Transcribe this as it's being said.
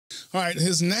All right,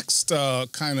 his next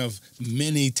kind of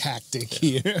mini tactic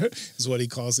here is what he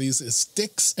calls these is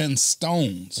sticks and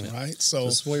stones, right? So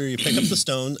this is where you pick up the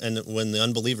stone, and when the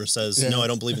unbeliever says, "No, I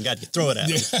don't believe in God," you throw it at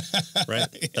him,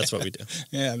 right? That's what we do.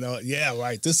 Yeah,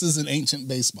 right. This is an ancient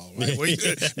baseball, right?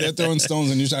 They're throwing stones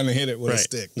and you're trying to hit it with a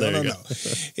stick. No.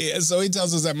 Yeah, so he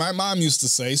tells us that my mom used to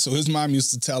say, so his mom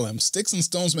used to tell him, sticks and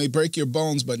stones may break your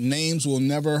bones, but names will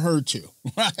never hurt you,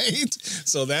 right?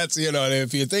 So that's,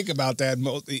 if you think about that,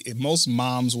 most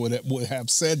moms would have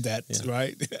said that,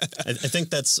 right? I think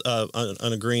that's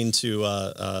on agreeing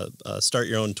to start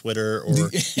your own Twitter or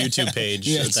YouTube page.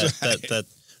 That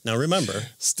now remember,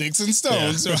 sticks and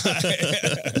stones, right?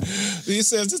 He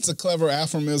says it's a clever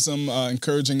aphorism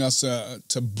encouraging us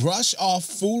to brush off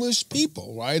foolish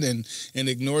people, right? And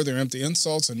ignore their empty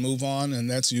insults and move on. And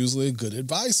that's usually good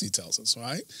advice, he tells us,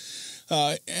 right?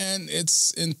 And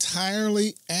it's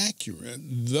entirely accurate,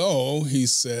 though he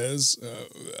says,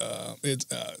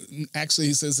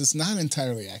 he says it's not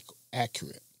entirely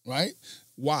accurate, right?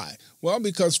 Why? Well,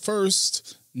 because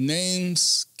first,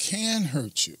 names can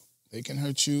hurt you. They can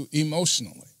hurt you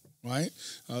emotionally, right?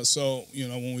 So,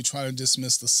 when we try to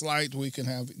dismiss the slight, we can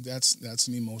have, that's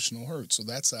an emotional hurt.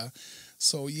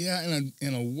 So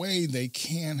in a way, they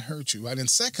can hurt you, right? And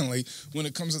secondly, when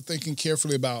it comes to thinking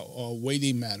carefully about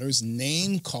weighty matters,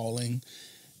 name calling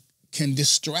can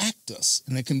distract us,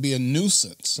 and it can be a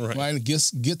nuisance, right? It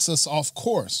gets us off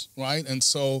course, right? And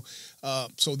so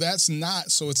it's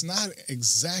not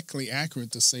exactly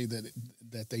accurate to say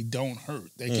that they don't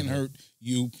hurt. They can hurt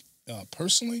you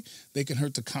personally. They can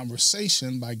hurt the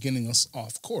conversation by getting us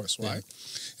off course, right?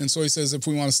 And so he says if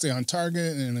we want to stay on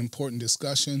target in an important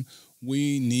discussion,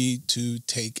 we need to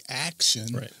take action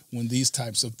when these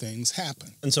types of things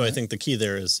happen. And so I think the key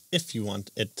there is if you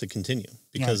want it to continue.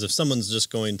 Because if someone's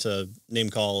just going to name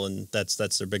call and that's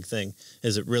their big thing,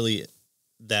 is it really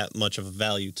that much of a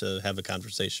value to have a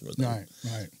conversation with them?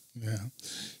 Right. Yeah.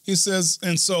 He says,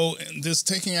 and so this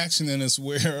taking action then is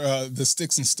where the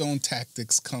sticks and stone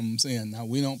tactics comes in. Now,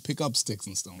 we don't pick up sticks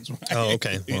and stones, right? Oh,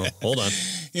 okay. Well, hold on.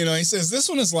 He says this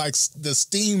one is like the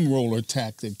steamroller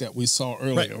tactic that we saw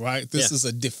earlier, right? This is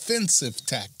a defensive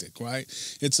tactic, right?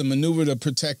 It's a maneuver to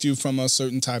protect you from a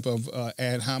certain type of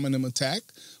ad hominem attack,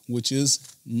 which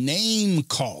is name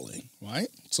calling, right?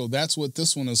 So that's what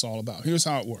this one is all about. Here's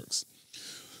how it works.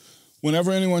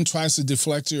 Whenever anyone tries to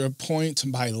deflect your point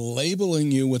by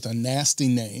labeling you with a nasty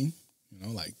name,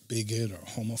 like bigot or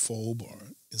homophobe or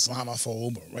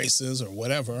Islamophobe or racist or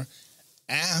whatever,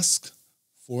 ask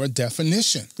for a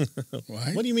definition,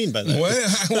 right? What do you mean by that?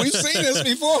 Well, we've seen this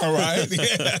before, right?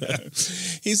 Yeah.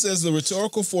 He says the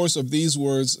rhetorical force of these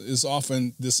words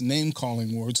this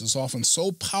name-calling words is often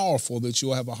so powerful that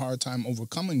you'll have a hard time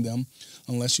overcoming them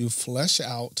unless you flesh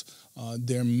out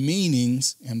their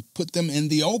meanings and put them in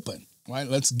the open. Right?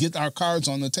 Let's get our cards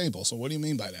on the table. So what do you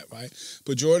mean by that, right?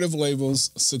 Pejorative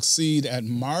labels succeed at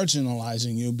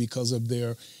marginalizing you because of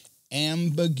their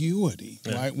ambiguity,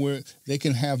 right? Where they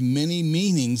can have many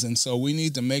meanings, and so we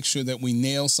need to make sure that we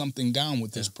nail something down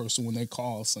with this person when they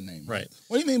call us a name. Right.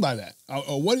 What do you mean by that?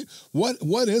 Or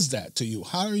what is that to you?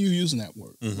 How are you using that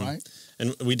word, right?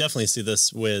 And we definitely see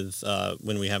this with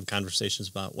when we have conversations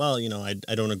about,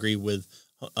 I don't agree with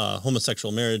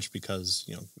homosexual marriage because,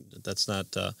 that's not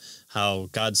how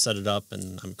God set it up,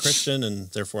 and I'm a Christian,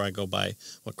 and therefore I go by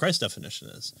what Christ's definition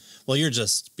is. Well, you're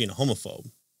just being a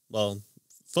homophobe. Well,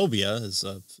 phobia is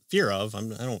a fear of. I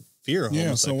don't fear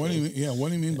homosexuality. Yeah, so what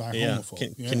do you mean by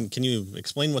homophobe? Can you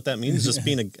explain what that means? Just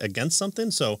being against something?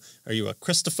 So are you a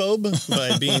Christophobe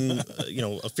by being,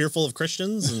 fearful of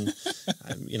Christians and,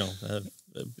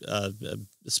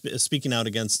 speaking out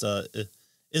against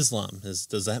Islam?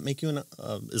 Does that make you an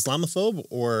Islamophobe,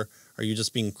 or are you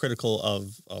just being critical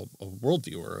of a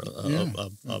worldview or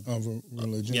of a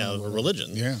religion? Of a religion.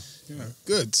 Yeah.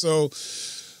 Good.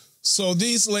 So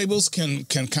these labels can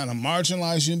kind of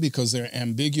marginalize you because they're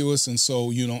ambiguous, and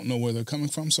so you don't know where they're coming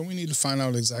from. So we need to find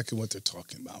out exactly what they're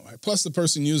talking about, right? Plus, the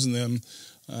person using them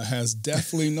has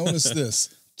definitely noticed this.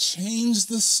 Change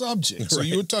the subject. So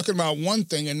you were talking about one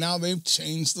thing, and now they've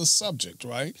changed the subject,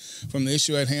 right? From the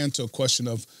issue at hand to a question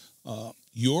of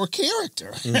your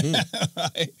character,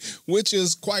 right? Which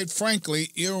is, quite frankly,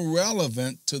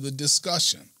 irrelevant to the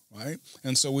discussion, right?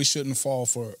 And so we shouldn't fall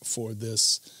for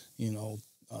this,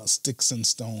 sticks and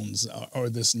stones or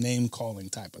this name-calling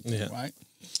type of thing, right?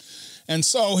 And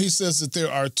so he says that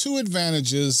there are two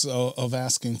advantages of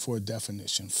asking for a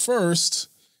definition. First,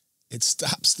 it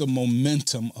stops the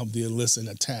momentum of the illicit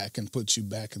attack and puts you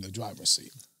back in the driver's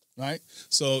seat, right?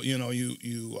 So,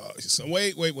 so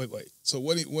wait. So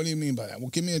what do you mean by that?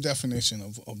 Well, give me a definition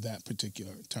of that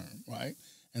particular term, right?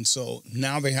 And so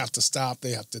now they have to stop,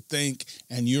 they have to think,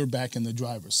 and you're back in the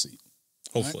driver's seat.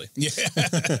 Hopefully. Right?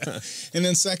 Yeah. And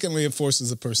then secondly, it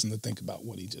forces the person to think about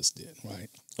what he just did, right?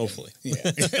 Hopefully.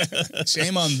 Yeah.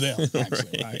 Shame on them,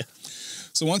 actually, right?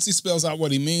 So once he spells out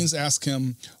what he means, ask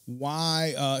him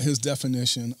why his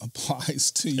definition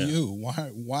applies to you.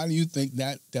 Why do you think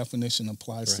that definition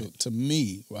applies to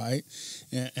me, right?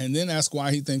 And then ask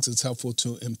why he thinks it's helpful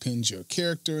to impinge your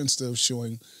character instead of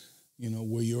showing,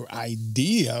 where your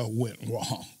idea went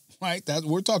wrong, right? That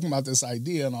we're talking about this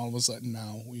idea, and all of a sudden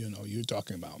now, you're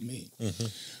talking about me.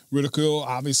 Mm-hmm. Ridicule,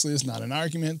 obviously, is not an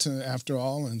argument after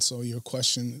all, and so your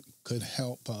question could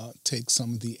help take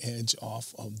some of the edge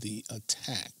off of the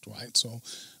attack, right? So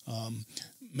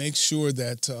make sure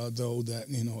that,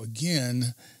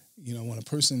 again, when a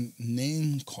person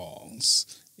name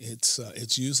calls,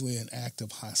 it's usually an act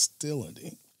of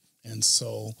hostility. And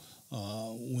so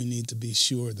we need to be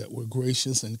sure that we're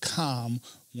gracious and calm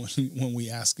when we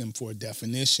ask them for a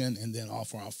definition, and then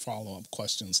offer our follow-up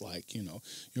questions like,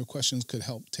 your questions could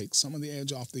help take some of the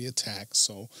edge off the attack.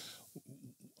 So,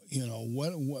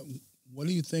 what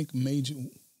do you think made you?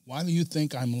 Why do you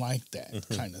think I'm like that,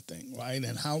 kind of thing, right?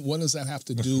 And what does that have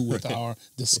to do with our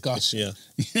discussion?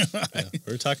 Yeah. Yeah.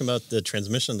 We're talking about the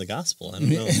transmission of the gospel. I don't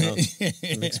know.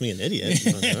 It makes me an idiot.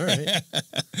 All right.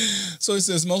 So it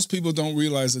says most people don't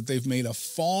realize that they've made a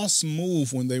false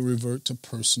move when they revert to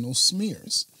personal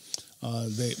smears.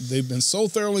 They've been so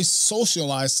thoroughly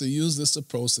socialized to use this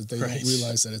approach that they don't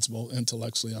realize that it's both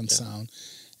intellectually unsound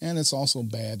and it's also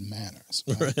bad manners.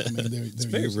 Right? I mean, it's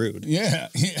very rude. Yeah.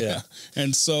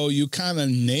 And so you kind of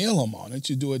nail them on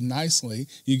it. You do it nicely.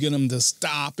 You get them to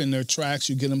stop in their tracks.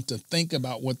 You get them to think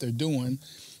about what they're doing.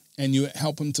 And you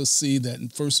help them to see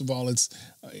that, first of all, it's,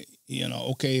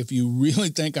 okay, if you really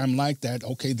think I'm like that,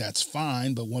 okay, that's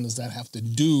fine. But what does that have to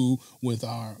do with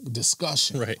our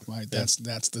discussion? Right. That's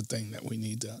the thing that we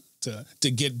need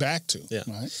to get back to. Yeah.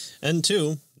 Right. And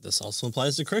two, this also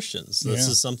applies to Christians. This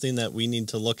is something that we need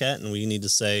to look at, and we need to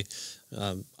say,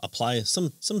 apply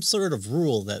some sort of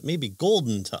rule that may be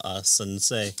golden to us, and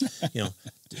say,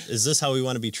 is this how we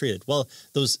want to be treated? Well,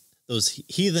 those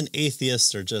heathen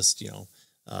atheists are just,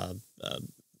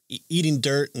 eating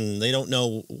dirt, and they don't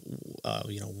know,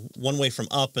 one way from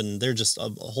up, and they're just a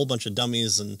whole bunch of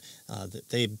dummies, and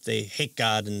they hate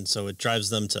God, and so it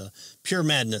drives them to pure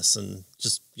madness and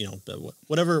just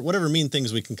whatever mean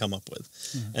things we can come up with.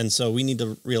 Mm-hmm. And so we need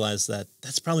to realize that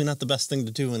that's probably not the best thing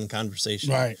to do in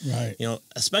conversation. Right.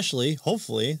 Especially,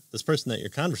 hopefully, this person that you're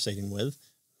conversating with,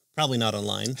 probably not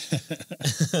online,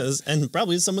 and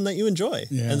probably someone that you enjoy.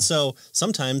 Yeah. And so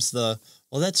sometimes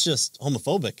that's just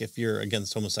homophobic if you're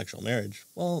against homosexual marriage.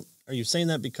 Well, are you saying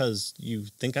that because you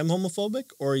think I'm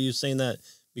homophobic, or are you saying that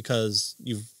because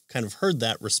you've kind of heard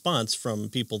that response from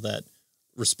people that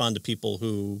respond to people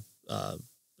who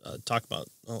talk about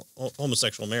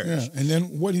homosexual marriage? Yeah, and then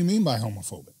what do you mean by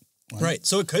homophobic? Right.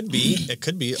 So it could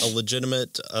be a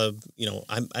legitimate, I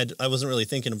wasn't really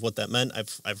thinking of what that meant.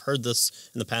 I've heard this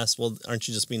in the past. Well, aren't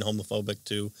you just being homophobic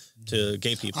to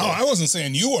gay people? Oh, I wasn't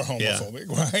saying you were homophobic,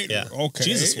 right? Yeah. Okay.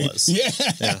 Jesus was. Yeah.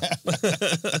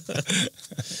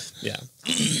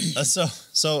 Yeah.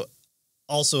 So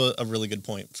also a really good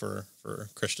point for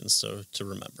Christians to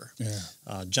remember.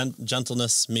 Yeah.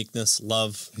 Gentleness, meekness,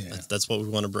 love. Yeah. That's what we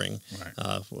want to bring.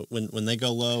 Right. When they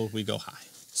go low, we go high.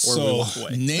 Or we walk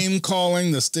away. Name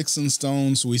calling, the sticks and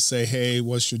stones, we say, hey,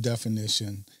 what's your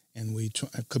definition? And we try,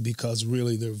 because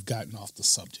really they've gotten off the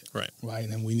subject. Right.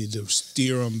 And we need to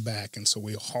steer them back. And so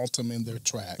we halt them in their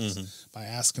tracks by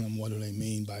asking them, what do they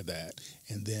mean by that?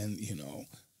 And then,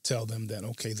 tell them that,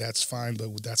 okay, that's fine,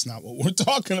 but that's not what we're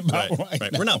talking about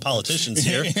right now. We're not politicians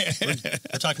here.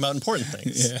 We're talking about important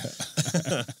things.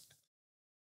 Yeah.